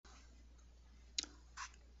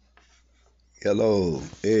Hello,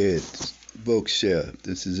 Ed Bookshelf.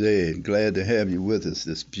 This is Ed. Glad to have you with us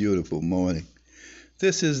this beautiful morning.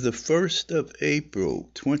 This is the 1st of April,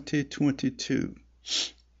 2022.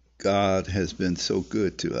 God has been so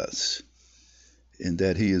good to us in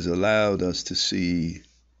that He has allowed us to see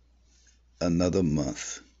another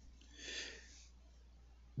month.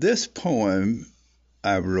 This poem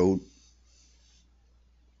I wrote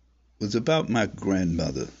was about my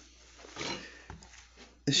grandmother.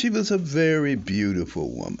 She was a very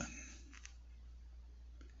beautiful woman.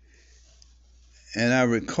 And I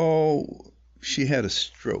recall she had a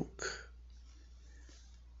stroke.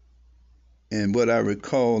 And what I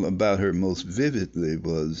recall about her most vividly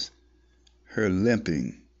was her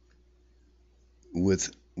limping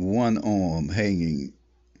with one arm hanging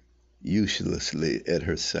uselessly at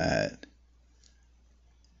her side.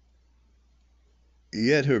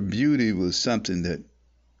 Yet her beauty was something that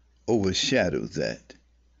overshadowed that.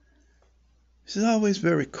 She's always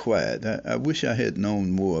very quiet. I wish I had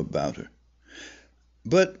known more about her.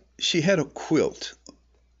 But she had a quilt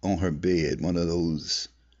on her bed, one of those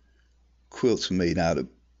quilts made out of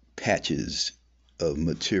patches of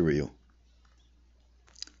material.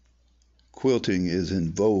 Quilting is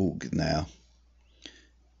in vogue now.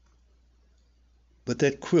 But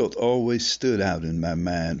that quilt always stood out in my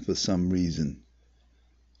mind for some reason.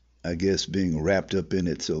 I guess being wrapped up in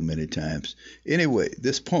it so many times. Anyway,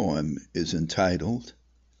 this poem is entitled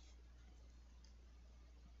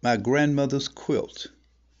My Grandmother's Quilt.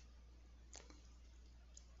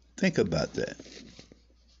 Think about that.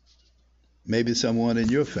 Maybe someone in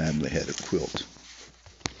your family had a quilt.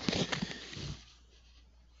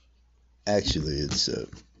 Actually, it's a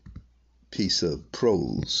piece of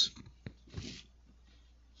prose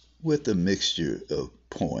with a mixture of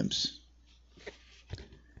poems.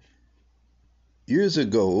 Years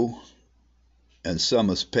ago, and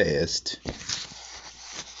summers past,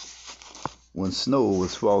 when snow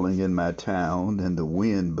was falling in my town and the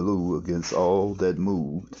wind blew against all that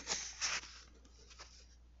moved,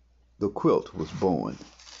 the quilt was born.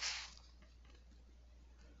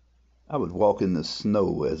 I would walk in the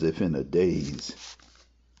snow as if in a daze,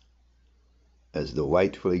 as the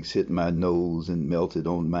white flakes hit my nose and melted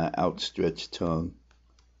on my outstretched tongue.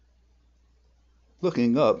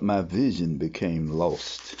 Looking up, my vision became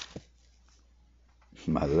lost.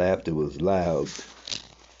 My laughter was loud.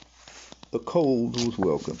 The cold was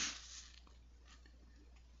welcome.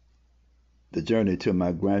 The journey to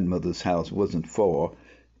my grandmother's house wasn't far.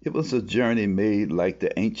 It was a journey made like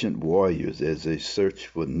the ancient warriors as they searched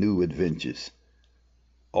for new adventures.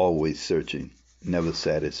 Always searching, never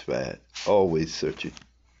satisfied, always searching.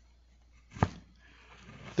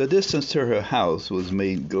 The distance to her house was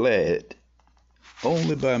made glad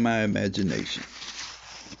only by my imagination.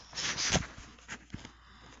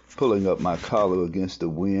 Pulling up my collar against the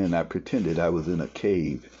wind, I pretended I was in a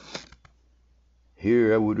cave.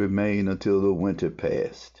 Here I would remain until the winter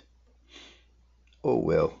passed. Oh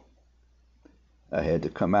well, I had to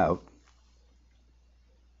come out.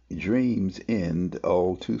 Dreams end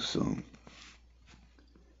all too soon.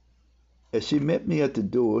 As she met me at the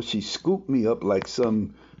door, she scooped me up like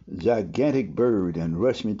some gigantic bird and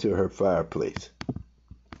rushed me to her fireplace.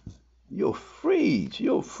 "You'll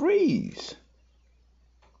freeze,"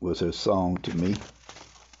 was her song to me.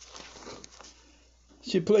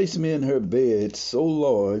 She placed me in her bed so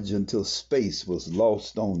large until space was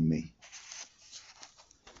lost on me.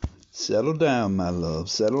 "Settle down, my love,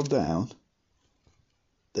 settle down,"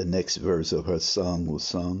 the next verse of her song was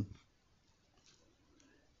sung.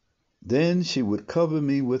 Then she would cover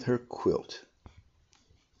me with her quilt.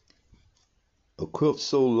 A quilt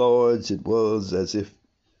so large it was as if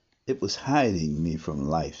it was hiding me from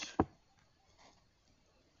life.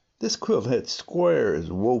 This quilt had squares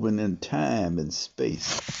woven in time and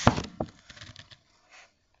space.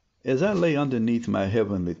 As I lay underneath my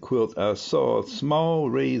heavenly quilt, I saw small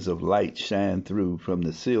rays of light shine through from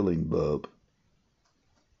the ceiling bulb.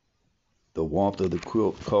 The warmth of the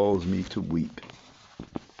quilt caused me to weep.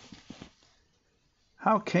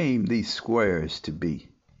 How came these squares to be?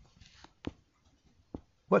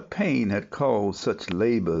 What pain had caused such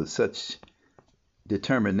labor, such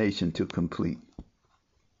determination to complete?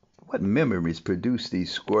 What memories produced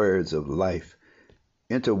these squares of life,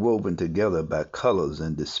 interwoven together by colors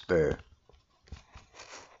and despair?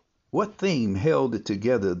 What theme held it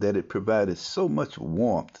together that it provided so much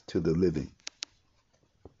warmth to the living?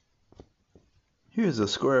 Here's a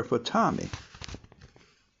square for Tommy,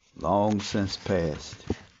 long since past.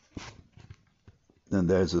 Then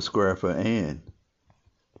there's a square for Anne,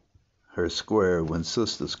 her square when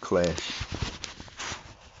sisters clash.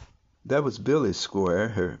 That was Billy Square,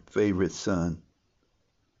 her favorite son.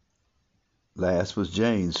 Last was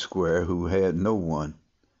Jane Square, who had no one.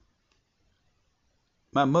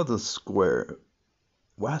 My mother's square,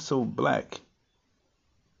 why so black?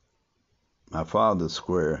 My father's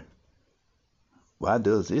square, why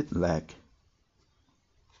does it lack?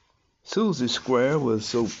 Susie's square was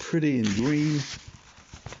so pretty and green.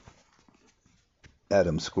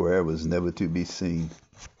 Adam's square was never to be seen.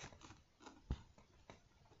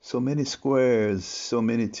 So many squares, so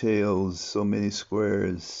many tales, so many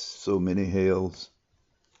squares, so many hails.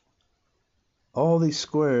 All these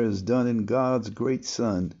squares done in God's great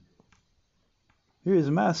sun. Here's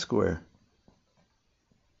my square.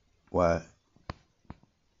 Why,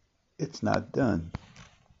 it's not done.